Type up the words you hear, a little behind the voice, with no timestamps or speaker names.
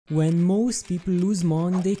When most people lose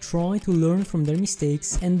money, they try to learn from their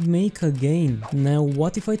mistakes and make a gain. Now,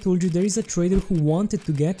 what if I told you there is a trader who wanted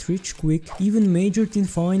to get rich quick, even majored in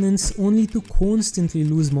finance, only to constantly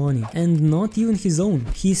lose money, and not even his own.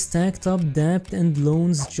 He stacked up debt and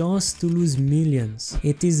loans just to lose millions.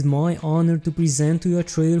 It is my honor to present to you a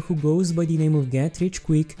trader who goes by the name of Get Rich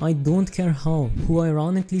Quick, I don't care how, who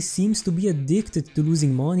ironically seems to be addicted to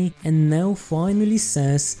losing money and now finally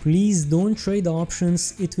says, please don't trade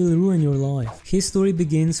options, it will ruin your life. His story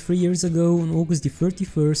begins 3 years ago on August the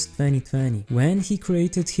 31st, 2020, when he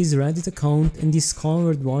created his Reddit account and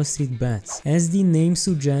discovered WallStreetBets. As the name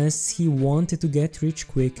suggests, he wanted to get rich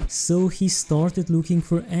quick, so he started looking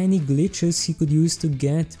for any glitches he could use to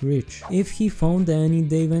get rich. If he found any,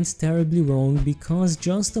 they went terribly wrong, because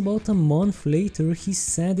just about a month later he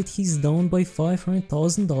said that he's down by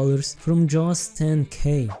 $500,000 from just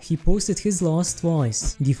 10k. He posted his loss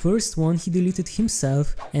twice. The first one he deleted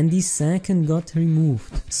himself and the second got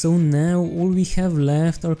removed. So now all we have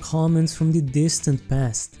left are comments from the distant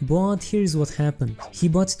past. But here's what happened. He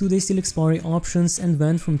bought 2 days till expiry options and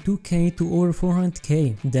went from 2k to over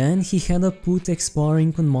 400k. Then he had a put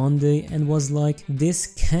expiring on Monday and was like, this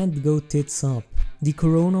can't go tits up. The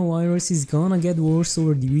coronavirus is gonna get worse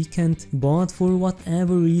over the weekend, but for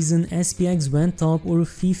whatever reason SPX went up over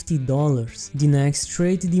 $50. The next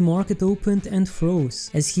trade the market opened and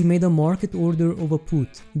froze, as he made a market order of a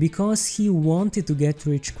put. Because he wanted to get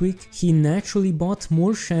rich quick, he naturally bought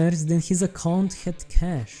more shares than his account had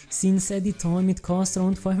cash. Since at the time it cost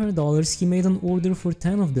around $500, he made an order for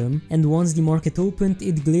 10 of them, and once the market opened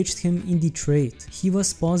it glitched him in the trade. He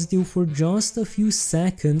was positive for just a few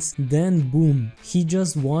seconds, then boom. He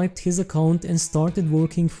just wiped his account and started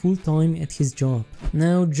working full-time at his job.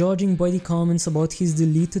 Now, judging by the comments about his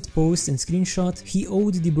deleted post and screenshot, he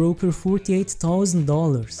owed the broker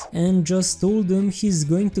 $48,000 and just told them he's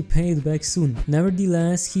going to pay it back soon.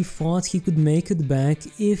 Nevertheless, he thought he could make it back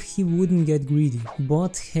if he wouldn't get greedy.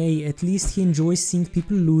 But hey, at least he enjoys seeing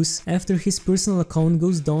people lose after his personal account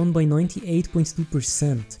goes down by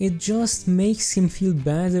 98.2%. It just makes him feel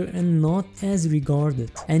better and not as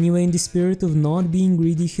regarded. Anyway, in the spirit of not being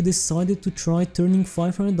greedy, he decided to try turning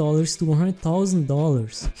 $500 to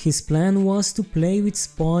 $100,000. His plan was to play with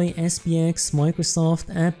SPY, SPX, Microsoft,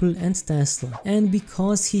 Apple and Tesla. And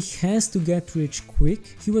because he has to get rich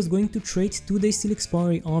quick, he was going to trade 2 days till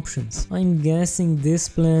expiry options. I'm guessing this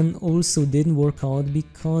plan also didn't work out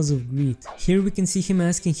because of greed. Here we can see him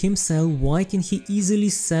asking himself why can he easily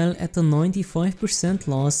sell at a 95%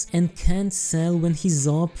 loss and can't sell when he's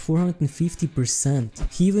up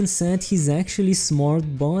 450%. He even said he's actually smart,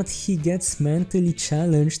 but he gets mentally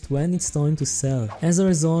challenged when it's time to sell. As a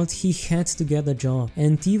result, he had to get a job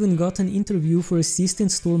and even got an interview for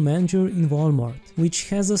assistant store manager in Walmart, which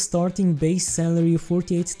has a starting base salary of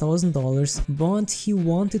 $48,000, but he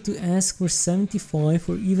wanted to ask for 75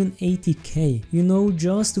 or even 80k, you know,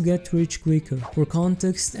 just to get rich quicker. For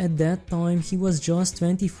context, at that time he was just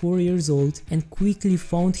 24 years old and quickly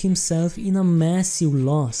found himself in a massive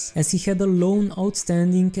loss, as he had a loan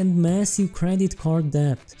outstanding and massive credit card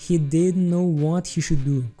debt. He didn't know what he should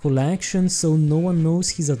do. Collection so no one knows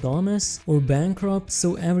he's a dumbass, or bankrupt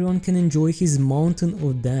so everyone can enjoy his mountain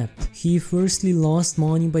of debt. He firstly lost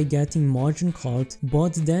money by getting margin called,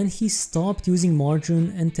 but then he stopped using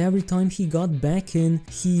margin, and every time he got back in,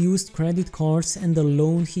 he used credit cards and the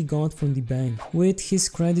loan he got from the bank. With his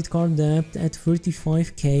credit card debt at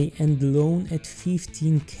 35k and loan at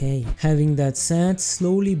 15k. Having that said,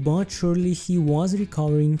 slowly but surely he was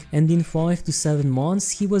recovering, and in 5 to 7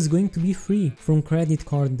 months he was going to be free from credit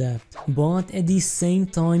card debt. But at the same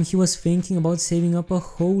time he was thinking about saving up a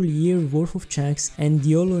whole year worth of checks and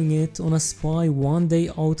YOLOing it on a SPY 1 day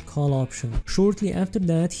out call option. Shortly after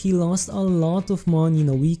that he lost a lot of money in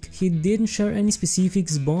a week. He didn't share any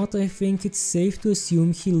specifics, but I think it's safe to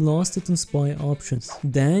assume he lost it on SPY options.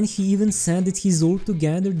 Then he even said that he's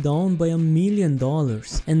altogether down by $1 million,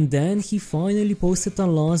 and then he finally posted a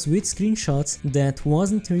loss with screenshots that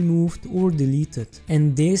wasn't removed or deleted.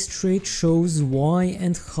 And this trade shows why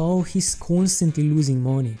and how he's constantly losing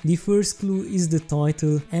money. The first clue is the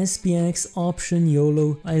title, SPX option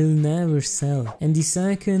YOLO, I'll never sell. And the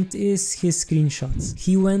second is his screenshots.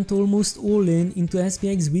 He went almost all in into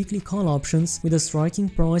SPX weekly call options with a striking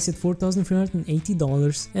price at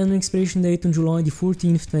 $4,380 and an expiration date on July the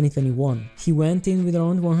 14th, 2021. He went in with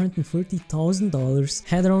around $130,000,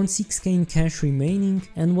 had around 6k in cash remaining,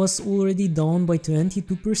 and was already down by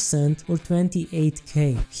 22% or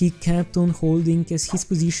 28k. He kept on holding as his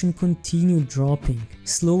position continued dropping,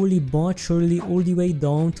 slowly but surely all the way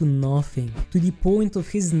down to nothing, to the point of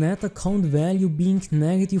his net account value being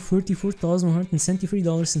negative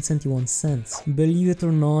 $34,173.71. Believe it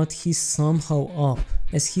or not, he's somehow up,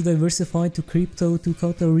 as he diversified to crypto, took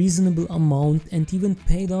out a reasonable amount and even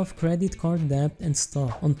paid off credit card debt and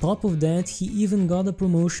stuff. On top of that, he even got a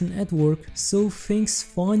promotion at work, so things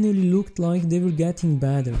finally looked like they were getting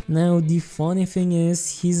better. Now the funny thing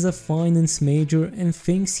is, he's a finance major and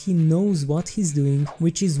thinks he knows what he's doing,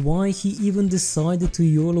 which is why he even decided to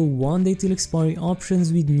YOLO one day till expiry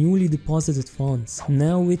options with newly deposited funds.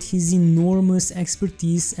 Now with his enormous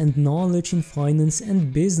expertise and knowledge in finance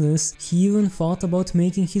and business, he even thought about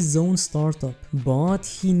making his own startup, but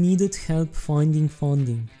he needed help finding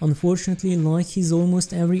funding. Unfortunately, like his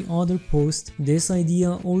almost every other post, this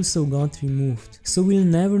idea also got removed, so we'll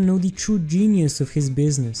never know the true genius of his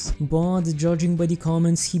business. But judging by the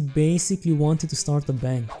comments, he basically wanted to start a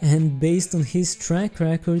bank, and based on his track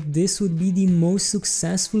record, this would be the most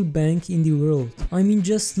successful bank in the world. I mean,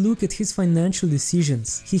 just look at his financial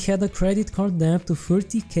decisions. He had a credit card debt of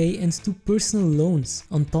 30k and 2 personal loans.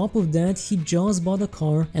 On top of that, he just bought a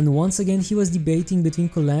car, and once again he was debating between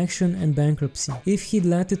collection and bankruptcy. If he'd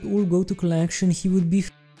let it all go to collection, he would be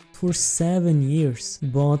for 7 years,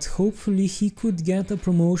 but hopefully he could get a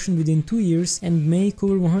promotion within 2 years and make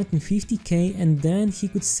over 150k, and then he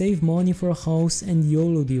could save money for a house and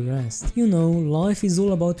YOLO the rest. You know, life is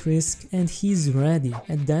all about risk, and he's ready.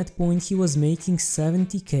 At that point he was making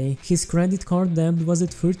 70k, his credit card debt was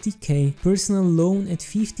at 30k, personal loan at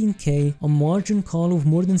 15k, a margin call of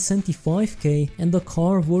more than 75k, and a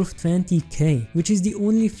car worth 20k, which is the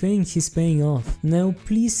only thing he's paying off. Now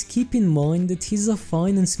please keep in mind that he's a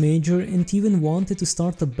finance major and even wanted to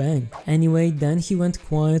start a bank. Anyway, then he went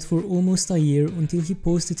quiet for almost a year until he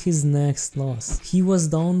posted his next loss. He was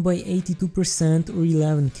down by 82% or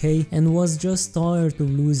 11k and was just tired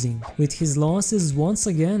of losing, with his losses once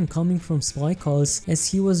again coming from spy calls, as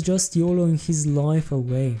he was just YOLOing his life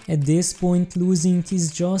away. At this point, losing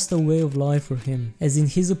is just a way of life for him, as in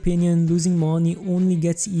his opinion, losing money only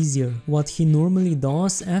gets easier. What he normally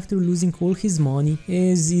does after losing all his money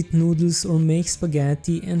is eat noodles or make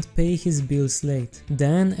spaghetti and pay his bills late.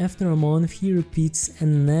 Then after a month he repeats,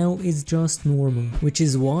 and now it's just normal, which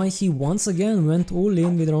is why he once again went all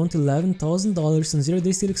in with around $11,000 on 0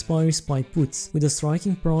 days till expiry SPY puts, with a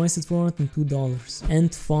striking price at $402.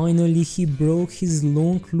 And finally he broke his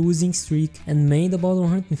long losing streak and made about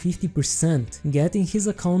 150%, getting his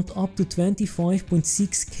account up to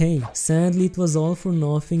 25.6k. Sadly it was all for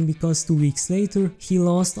nothing, because 2 weeks later he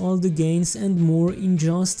lost all the gains and more in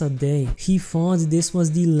just a day. He thought this was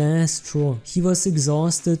the last straw. He was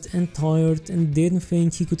exhausted and tired and didn't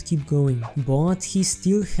think he could keep going, but he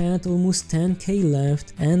still had almost 10k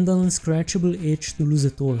left and an unscratchable itch to lose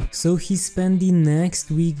it all. So he spent the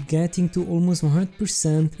next week getting to almost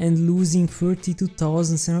 100% and losing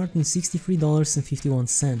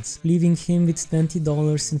 $32,763.51, leaving him with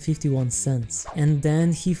 $20.51. And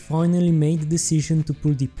then he finally made the decision to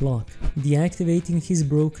pull the plug, deactivating his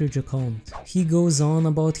brokerage account. He goes on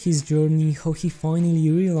about his journey, how he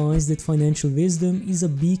finally realized that financial wisdom is a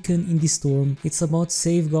beacon in the storm. It's about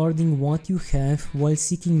safeguarding what you have while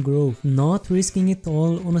seeking growth, not risking it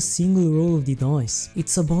all on a single roll of the dice.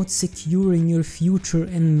 It's about securing your future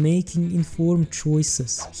and making informed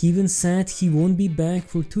choices. He even said he won't be back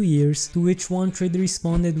for 2 years, to which one trader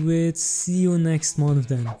responded with, "See you next month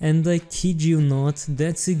then." And I kid you not,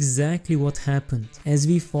 that's exactly what happened, as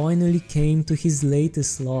we finally came to his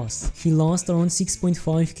latest loss. He lost around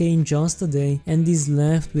 6.5k in just a day and is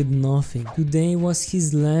left with nothing. Today was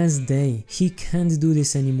his last day. He can't do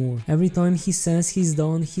this anymore. Every time he says he's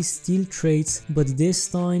done, he still trades, but this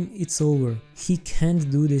time it's over. He can't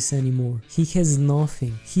do this anymore. He has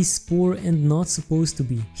nothing. He's poor and not supposed to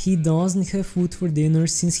be. He doesn't have food for dinner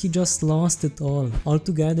since he just lost it all.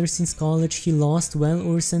 Altogether, since college, he lost well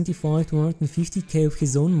over 75 to 150k of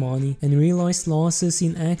his own money and realized losses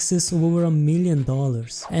in excess of over $1 million.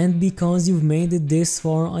 And because you've made it this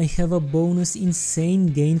far, I have a bonus insane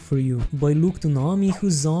gain for you. By Luke Tsunami,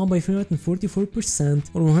 who's up by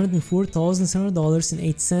 344% or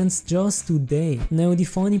 $104,700.08 just today. Now the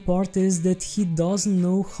funny part is that he doesn't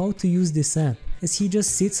know how to use this app. as he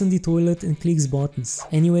just sits on the toilet and clicks buttons.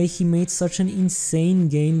 Anyway, he made such an insane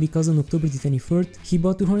gain because on October the 23rd, he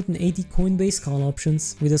bought 280 Coinbase call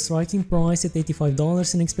options with a striking price at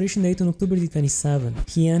 $85 and expiration date on October the 27th.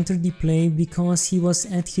 He entered the play because he was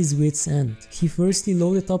at his wit's end. He firstly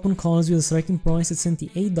loaded up on calls with a striking price at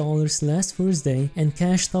 $78 last Thursday and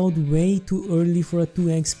cashed out way too early for a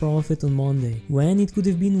 2x profit on Monday, when it could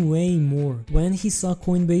have been way more. When he saw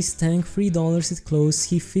Coinbase tank $3 at close,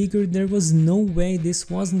 he figured there was no way this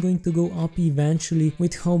wasn't going to go up eventually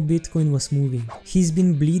with how Bitcoin was moving. He's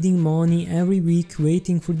been bleeding money every week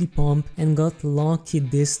waiting for the pump and got lucky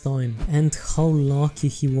this time. And how lucky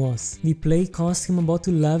he was. The play cost him about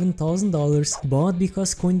 $11,000, but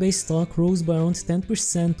because Coinbase stock rose by around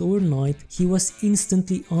 10% overnight, he was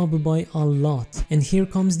instantly up by a lot. And here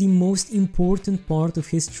comes the most important part of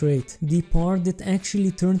his trade, the part that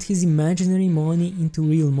actually turned his imaginary money into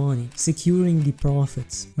real money, securing the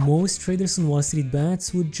profits. Most traders on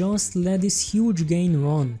WallStreetBets would just let this huge gain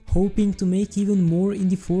run, hoping to make even more in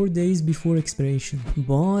the 4 days before expiration.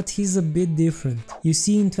 But he's a bit different. You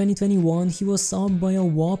see, in 2021 he was up by a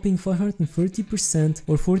whopping 530%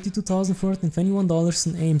 or $42,421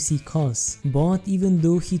 on AMC calls. But even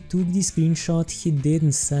though he took the screenshot, he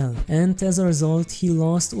didn't sell, and as a result he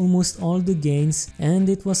lost almost all the gains and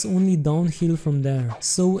it was only downhill from there.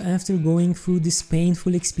 So after going through this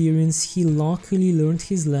painful experience, he luckily learned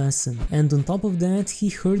his lesson, and on top of that he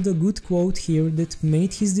heard a good quote here that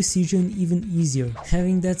made his decision even easier.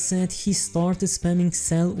 Having that said, he started spamming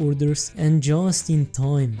sell orders, and just in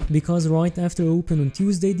time, because right after open on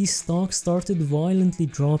Tuesday the stock started violently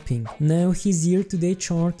dropping. Now his year-to-date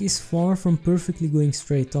chart is far from perfectly going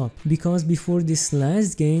straight up, because before this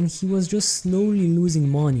last gain he was just slowly losing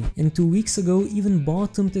money, and 2 weeks ago even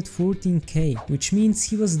bottomed at 14k, which means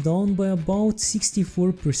he was down by about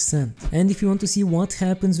 64%. And if you want to see what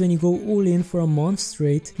happens when you go all in for a month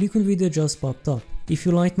straight, click on video just popped up. If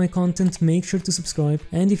you like my content, make sure to subscribe,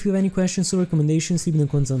 and if you have any questions or recommendations, leave them in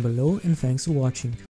the comments down below, and thanks for watching.